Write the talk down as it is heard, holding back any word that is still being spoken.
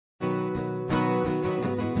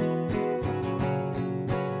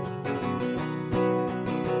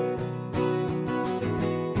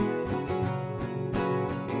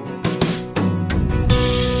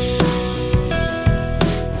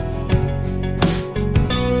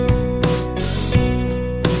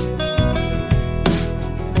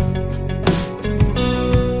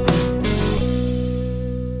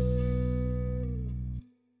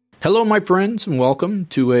Hello, my friends, and welcome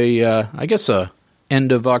to a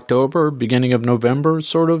end of October, beginning of November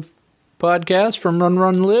sort of podcast from Run,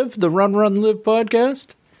 Run, Live, the Run, Run, Live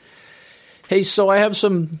podcast. Hey, so I have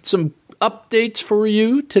some updates for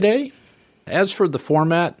you today. As for the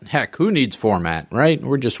format, heck, who needs format, right?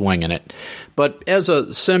 We're just winging it. But as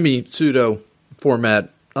a semi-pseudo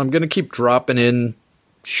format, I'm going to keep dropping in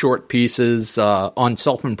short pieces on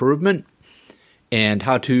self-improvement and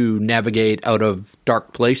how to navigate out of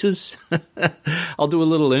dark places. I'll do a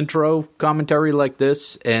little intro commentary like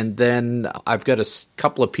this, and then I've got a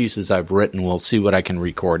couple of pieces I've written. We'll see what I can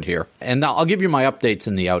record here. And I'll give you my updates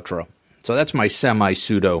in the outro. So that's my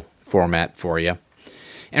semi-pseudo format for you.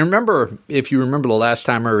 And remember, if you remember the last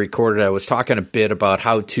time I recorded, I was talking a bit about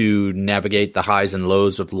how to navigate the highs and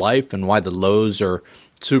lows of life and why the lows are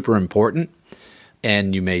super important.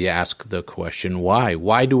 And you may ask the question, why?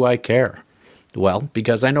 Why do I care? Well,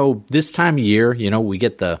 because I know this time of year, we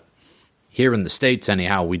get here in the States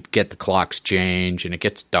anyhow, we get the clocks change and it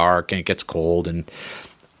gets dark and it gets cold. And,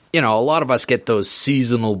 a lot of us get those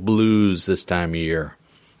seasonal blues this time of year.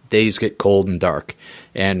 Days get cold and dark.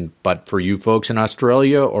 But for you folks in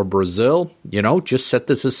Australia or Brazil, just set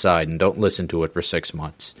this aside and don't listen to it for 6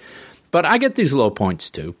 months. But I get these low points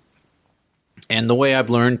too. And the way I've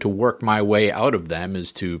learned to work my way out of them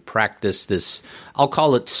is to practice this, I'll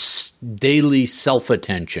call it daily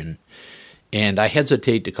self-attention. And I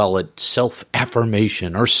hesitate to call it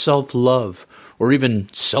self-affirmation or self-love or even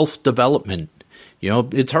self-development.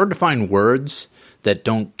 It's hard to find words that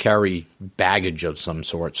don't carry baggage of some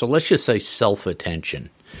sort. So let's just say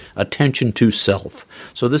self-attention, attention to self.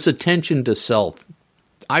 So this attention to self,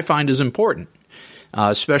 I find, is important.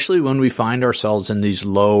 Especially when we find ourselves in these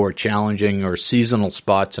low or challenging or seasonal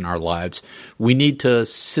spots in our lives, we need to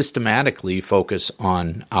systematically focus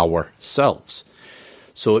on ourselves.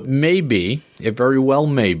 So it very well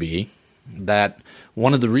may be, that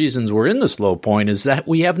one of the reasons we're in this low point is that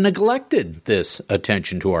we have neglected this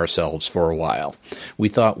attention to ourselves for a while. We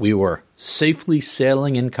thought we were safely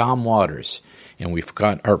sailing in calm waters, and we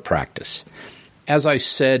forgot our practice. As I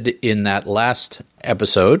said in that last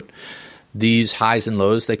episode, these highs and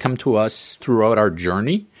lows, they come to us throughout our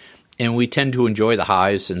journey, and we tend to enjoy the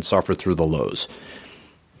highs and suffer through the lows.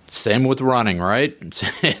 Same with running, right?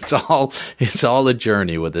 It's all a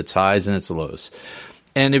journey with its highs and its lows.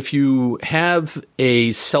 And if you have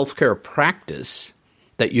a self-care practice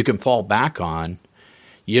that you can fall back on,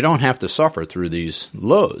 you don't have to suffer through these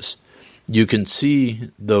lows. You can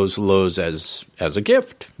see those lows as a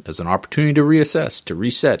gift, as an opportunity to reassess, to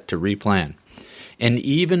reset, to replan. And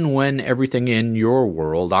even when everything in your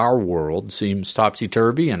world, our world, seems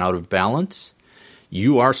topsy-turvy and out of balance,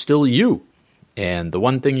 you are still you. And the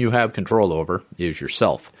one thing you have control over is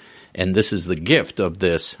yourself. And this is the gift of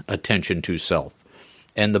this attention to self.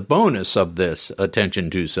 And the bonus of this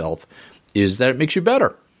attention to self is that it makes you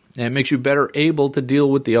better. And it makes you better able to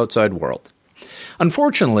deal with the outside world.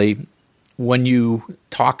 Unfortunately, when you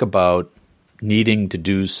talk about needing to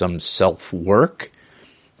do some self-work,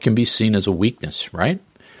 can be seen as a weakness, right?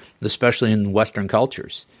 Especially in Western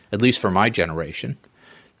cultures, at least for my generation.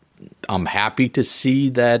 I'm happy to see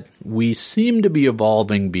that we seem to be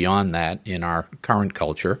evolving beyond that in our current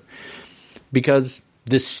culture, because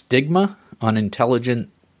this stigma on intelligent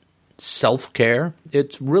self-care,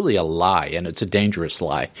 it's really a lie, and it's a dangerous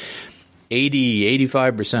lie.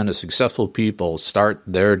 85% of successful people start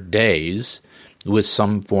their days with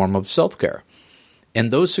some form of self-care. And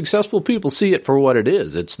those successful people see it for what it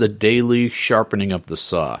is. It's the daily sharpening of the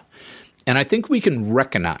saw. And I think we can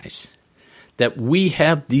recognize that we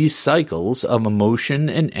have these cycles of emotion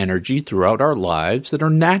and energy throughout our lives that are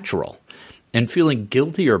natural. And feeling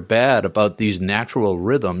guilty or bad about these natural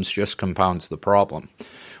rhythms just compounds the problem.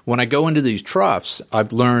 When I go into these troughs,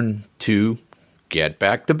 I've learned to get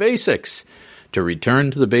back to basics, to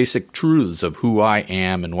return to the basic truths of who I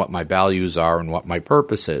am and what my values are and what my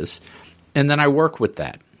purpose is. And then I work with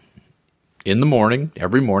that in the morning,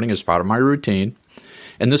 every morning as part of my routine.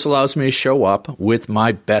 And this allows me to show up with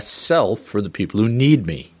my best self for the people who need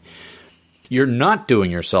me. You're not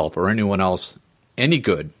doing yourself or anyone else any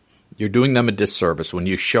good. You're doing them a disservice when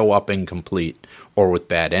you show up incomplete or with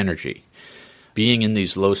bad energy. Being in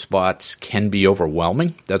these low spots can be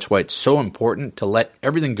overwhelming. That's why it's so important to let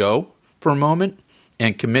everything go for a moment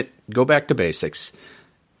and go back to basics.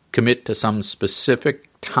 Commit to some specific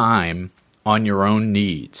time on your own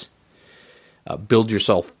needs. Build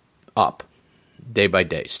yourself up day by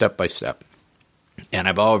day, step by step. And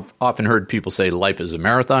I've often heard people say life is a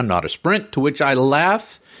marathon, not a sprint, to which I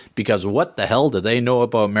laugh, because what the hell do they know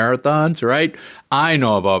about marathons, right? I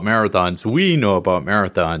know about marathons. We know about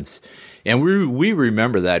marathons. And we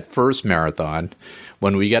remember that first marathon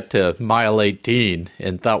when we got to mile 18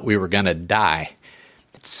 and thought we were going to die.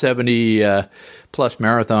 70 plus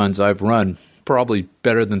marathons I've run, probably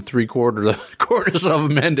better than three-quarters of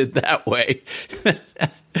them ended that way.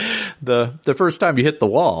 The first time you hit the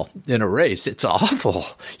wall in a race, it's awful.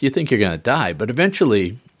 You think you're going to die. But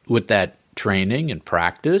eventually, with that training and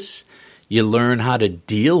practice, you learn how to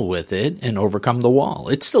deal with it and overcome the wall.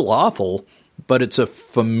 It's still awful, but it's a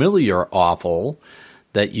familiar awful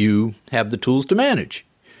that you have the tools to manage.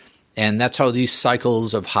 And that's how these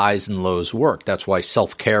cycles of highs and lows work. That's why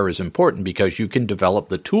self-care is important, because you can develop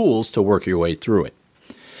the tools to work your way through it.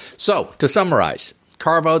 So, to summarize,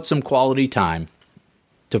 carve out some quality time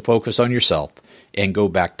to focus on yourself and go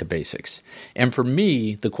back to basics. And for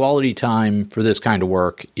me, the quality time for this kind of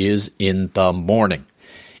work is in the morning.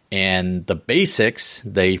 And the basics,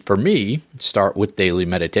 for me, start with daily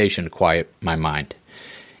meditation to quiet my mind.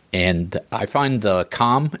 And I find the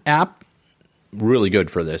Calm app really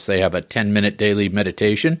good for this. They have a 10-minute daily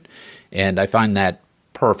meditation, and I find that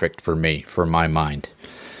perfect for me, for my mind.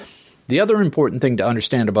 The other important thing to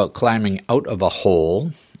understand about climbing out of a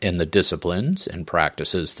hole and the disciplines and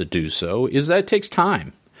practices to do so is that it takes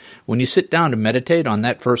time. When you sit down to meditate on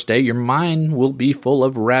that first day, your mind will be full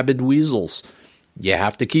of rabid weasels. You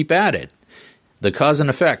have to keep at it. The cause and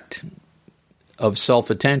effect of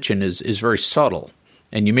self-attention is very subtle,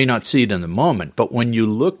 and you may not see it in the moment, but when you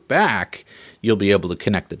look back, you'll be able to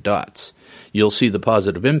connect the dots. You'll see the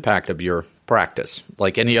positive impact of your practice.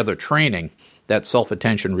 Like any other training, that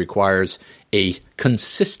self-attention requires a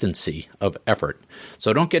consistency of effort.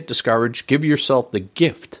 So don't get discouraged. Give yourself the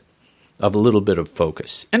gift of a little bit of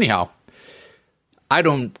focus. Anyhow, I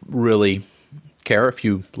don't really care if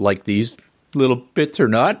you like these little bits or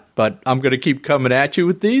not, but I'm going to keep coming at you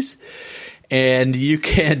with these. And you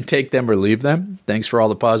can take them or leave them. Thanks for all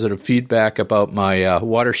the positive feedback about my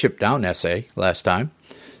Watership Down essay last time.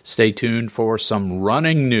 Stay tuned for some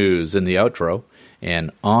running news in the outro,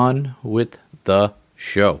 and on with the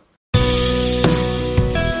show.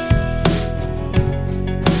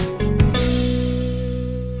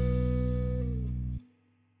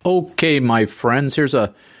 Okay, my friends, here's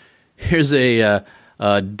a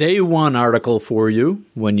day one article for you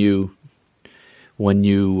when you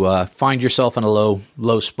find yourself in a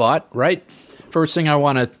low spot, right? First thing I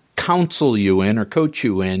want to counsel you in or coach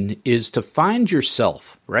you in is to find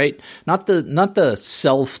yourself, right? Not the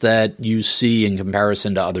self that you see in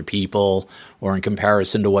comparison to other people or in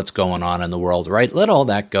comparison to what's going on in the world, right? Let all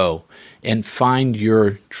that go and find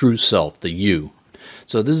your true self, the you.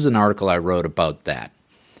 So this is an article I wrote about that.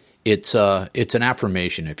 It's an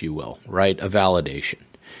affirmation, if you will, right? A validation.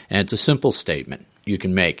 And it's a simple statement you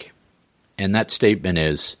can make. And that statement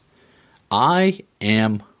is, I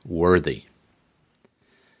am worthy.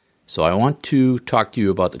 So I want to talk to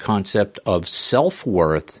you about the concept of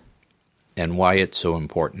self-worth and why it's so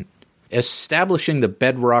important. Establishing the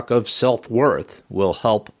bedrock of self-worth will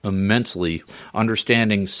help immensely.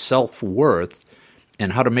 Understanding self-worth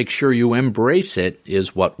and how to make sure you embrace it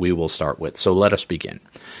is what we will start with. So let us begin.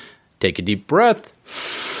 Take a deep breath.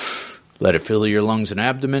 Let it fill your lungs and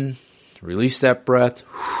abdomen. Release that breath.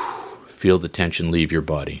 Feel the tension leave your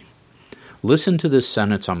body. Listen to this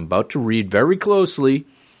sentence I'm about to read very closely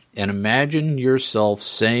and imagine yourself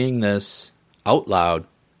saying this out loud,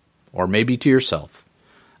 or maybe to yourself.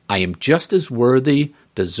 I am just as worthy,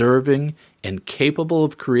 deserving, and capable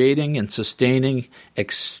of creating and sustaining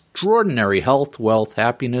extraordinary health, wealth,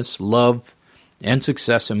 happiness, love, and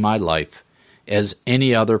success in my life as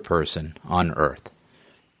any other person on earth.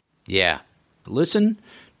 Yeah, listen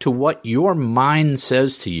to what your mind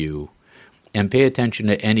says to you and pay attention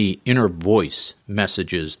to any inner voice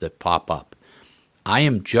messages that pop up. I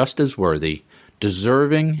am just as worthy,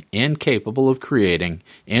 deserving, and capable of creating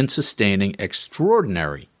and sustaining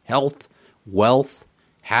extraordinary health, wealth,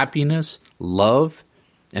 happiness, love,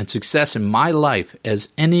 and success in my life as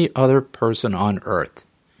any other person on earth.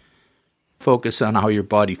 Focus on how your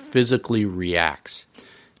body physically reacts.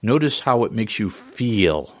 Notice how it makes you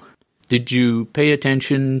feel. Did you pay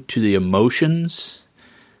attention to the emotions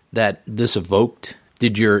that this evoked?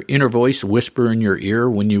 Did your inner voice whisper in your ear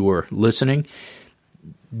when you were listening?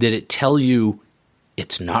 Did it tell you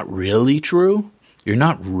it's not really true? You're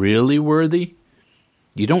not really worthy?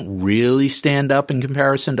 You don't really stand up in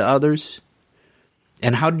comparison to others?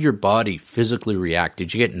 And how did your body physically react?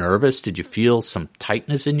 Did you get nervous? Did you feel some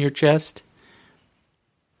tightness in your chest?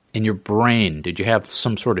 In your brain, did you have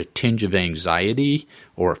some sort of tinge of anxiety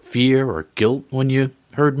or fear or guilt when you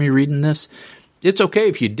heard me reading this? It's okay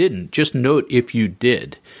if you didn't. Just note if you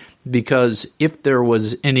did. because if there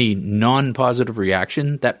was any non-positive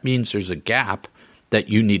reaction, that means there's a gap that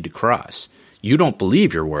you need to cross. You don't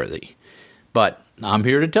believe you're worthy, but I'm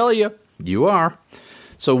here to tell you, you are.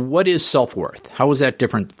 So what is self-worth? How is that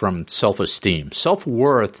different from self-esteem?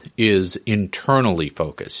 Self-worth is internally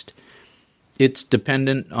focused. It's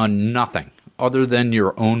dependent on nothing other than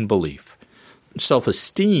your own belief.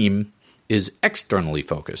 Self-esteem is externally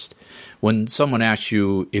focused. When someone asks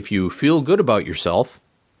you if you feel good about yourself,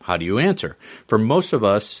 how do you answer? For most of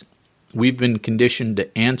us, we've been conditioned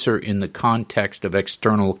to answer in the context of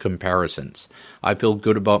external comparisons. I feel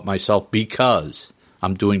good about myself because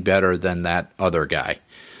I'm doing better than that other guy.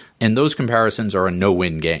 And those comparisons are a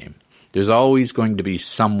no-win game. There's always going to be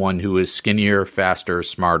someone who is skinnier, faster,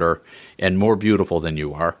 smarter, and more beautiful than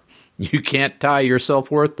you are. You can't tie your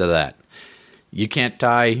self-worth to that. You can't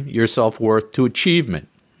tie your self-worth to achievement.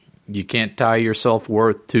 You can't tie your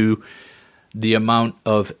self-worth to the amount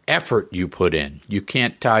of effort you put in. You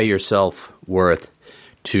can't tie your self-worth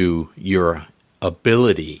to your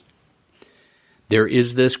ability. There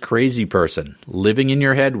is this crazy person living in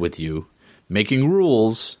your head with you, making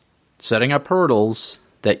rules, setting up hurdles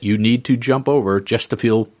that you need to jump over just to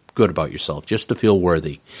feel good about yourself, just to feel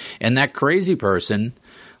worthy. And that crazy person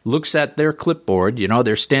looks at their clipboard,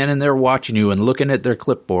 they're standing there watching you and looking at their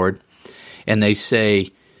clipboard, and they say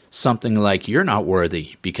something like, you're not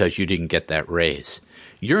worthy because you didn't get that raise.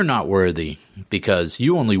 You're not worthy because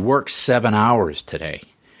you only worked 7 hours today.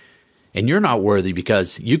 And you're not worthy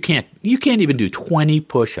because you can't even do 20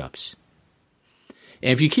 push-ups.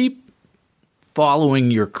 And if you keep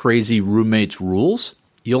following your crazy roommate's rules,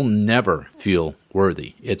 you'll never feel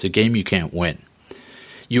worthy. It's a game you can't win.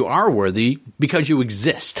 You are worthy because you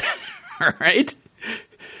exist, all right?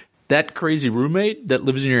 That crazy roommate that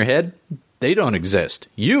lives in your head, they don't exist.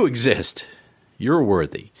 You exist. You're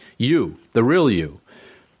worthy. You, the real you.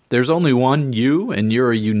 There's only one you, and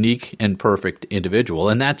you're a unique and perfect individual,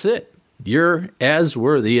 and that's it. You're as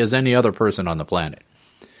worthy as any other person on the planet.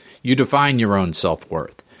 You define your own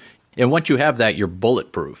self-worth. And once you have that, you're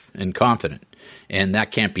bulletproof and confident, and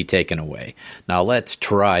that can't be taken away. Now let's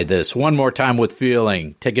try this one more time with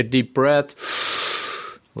feeling. Take a deep breath,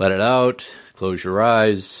 let it out, close your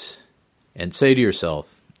eyes, and say to yourself,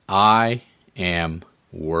 I am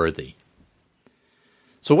worthy.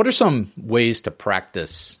 So what are some ways to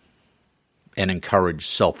practice and encourage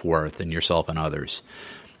self-worth in yourself and others?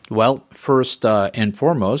 Well, first and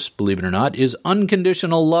foremost, believe it or not, is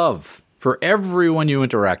unconditional love. For everyone you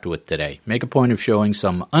interact with today, make a point of showing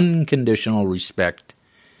some unconditional respect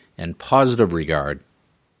and positive regard.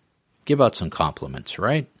 Give out some compliments,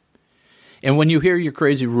 right? And when you hear your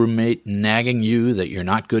crazy roommate nagging you that you're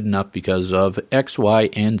not good enough because of X, Y,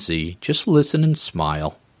 and Z, just listen and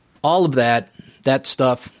smile. All of that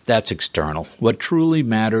stuff, that's external. What truly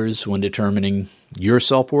matters when determining your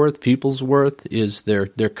self-worth, people's worth, is their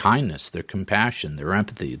kindness, their compassion, their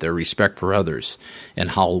empathy, their respect for others,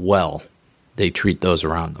 and how well they treat those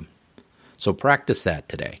around them. So practice that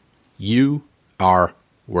today. You are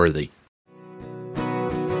worthy.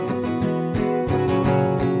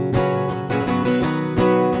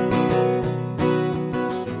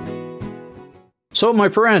 So, my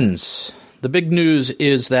friends, the big news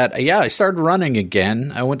is that, I started running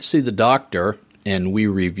again. I went to see the doctor, and we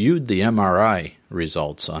reviewed the MRI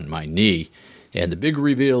results on my knee. And the big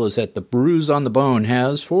reveal is that the bruise on the bone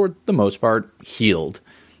has, for the most part, healed.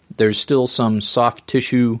 There's still some soft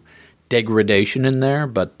tissue degradation in there,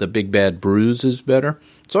 but the big bad bruise is better.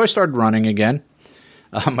 So I started running again.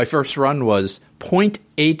 My first run was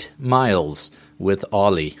 0.8 miles with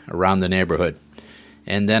Ollie around the neighborhood.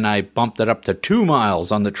 And then I bumped it up to 2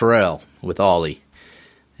 miles on the trail with Ollie.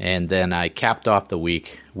 And then I capped off the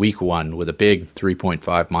week 1, with a big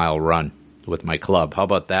 3.5 mile run with my club. How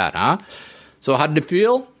about that, huh? So how did it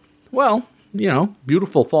feel? Well,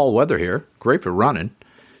 beautiful fall weather here. Great for running.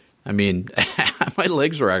 I mean, my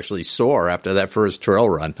legs were actually sore after that first trail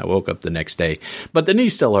run. I woke up the next day. But the knee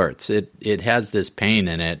still hurts. It has this pain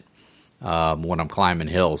in it when I'm climbing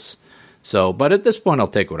hills. But at this point, I'll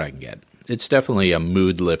take what I can get. It's definitely a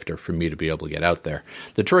mood lifter for me to be able to get out there.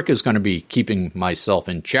 The trick is going to be keeping myself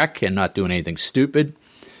in check and not doing anything stupid.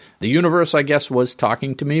 The universe, I guess, was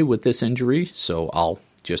talking to me with this injury, so I'll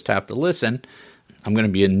just have to listen. I'm going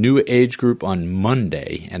to be a new age group on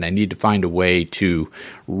Monday, and I need to find a way to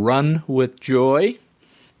run with joy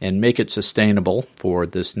and make it sustainable for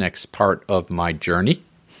this next part of my journey.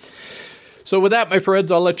 So with that, my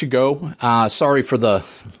friends, I'll let you go. Sorry for the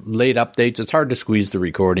late updates. It's hard to squeeze the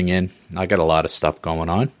recording in. I got a lot of stuff going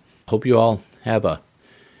on. Hope you all have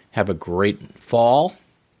a great fall,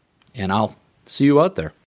 and I'll see you out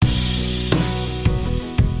there.